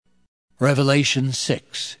Revelation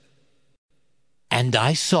 6. And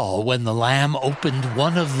I saw when the Lamb opened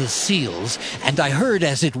one of the seals, and I heard,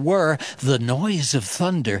 as it were, the noise of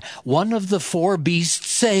thunder, one of the four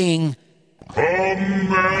beasts saying, Come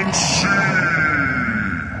and see!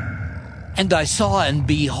 And I saw, and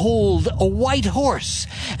behold, a white horse,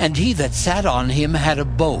 and he that sat on him had a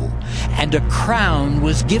bow, and a crown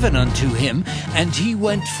was given unto him, and he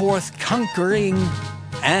went forth conquering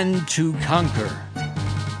and to conquer.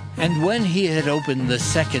 And when he had opened the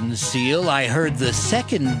second seal, I heard the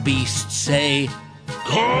second beast say,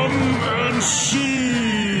 Come and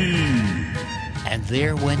see! And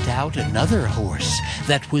there went out another horse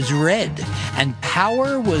that was red, and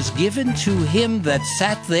power was given to him that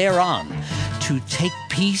sat thereon, to take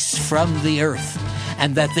peace from the earth,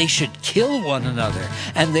 and that they should kill one another.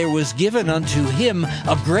 And there was given unto him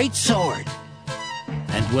a great sword.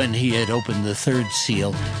 And when he had opened the third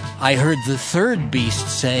seal, I heard the third beast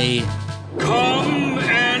say, Come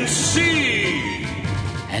and see!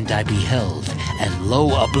 And I beheld, and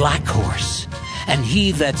lo, a black horse. And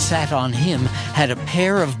he that sat on him had a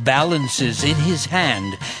pair of balances in his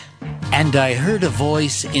hand. And I heard a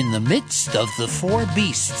voice in the midst of the four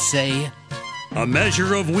beasts say, A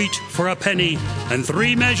measure of wheat for a penny, and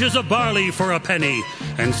 3 measures of barley for a penny,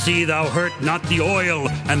 and see thou hurt not the oil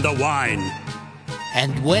and the wine.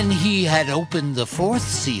 And when he had opened the fourth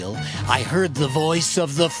seal, I heard the voice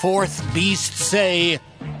of the fourth beast say,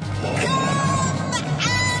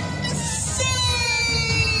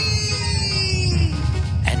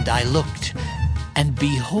 And I looked, and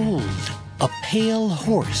behold, a pale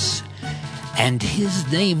horse, and his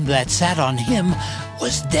name that sat on him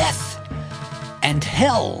was Death, and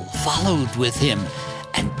hell followed with him,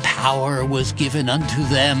 and power was given unto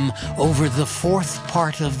them over the fourth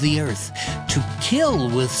part of the earth, to kill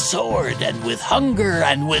with sword, and with hunger,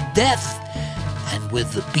 and with death, and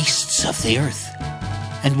with the beasts of the earth.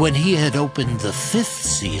 And when he had opened the fifth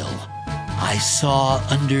seal, I saw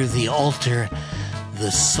under the altar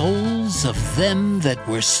the souls of them that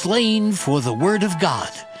were slain for the word of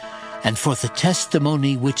God, and for the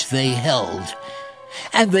testimony which they held.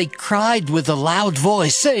 And they cried with a loud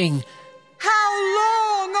voice, saying, How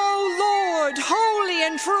long, O Lord, holy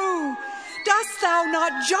and true, dost thou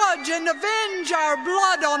not judge and avenge our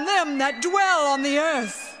blood on them that dwell on the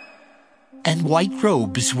earth? And white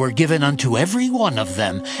robes were given unto every one of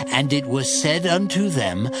them, and it was said unto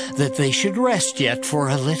them that they should rest yet for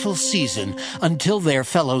a little season, until their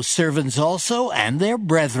fellow servants also and their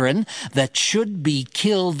brethren that should be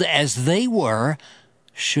killed as they were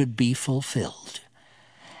should be fulfilled.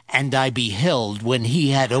 And I beheld when he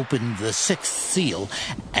had opened the sixth seal,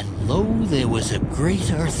 and lo, there was a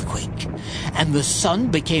great earthquake, and the sun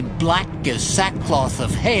became black as sackcloth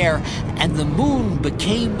of hair, and the moon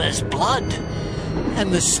became as blood,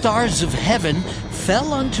 and the stars of heaven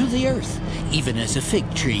fell unto the earth, even as a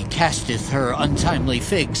fig tree casteth her untimely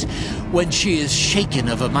figs, when she is shaken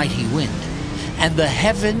of a mighty wind. And the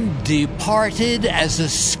heaven departed as a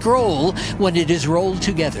scroll when it is rolled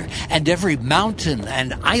together, and every mountain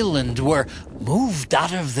and island were moved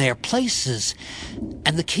out of their places.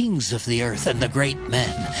 And the kings of the earth, and the great men,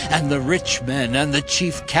 and the rich men, and the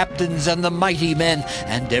chief captains, and the mighty men,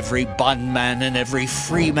 and every bondman and every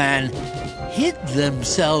free man, hid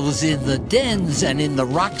themselves in the dens and in the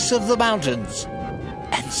rocks of the mountains,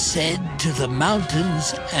 and said to the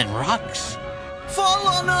mountains and rocks, Fall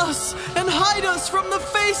on us, and hide us from the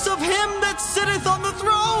face of him that sitteth on the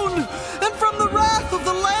throne, and from the wrath of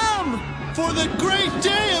the Lamb. For the great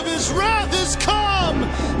day of his wrath is come,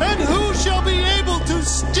 and who shall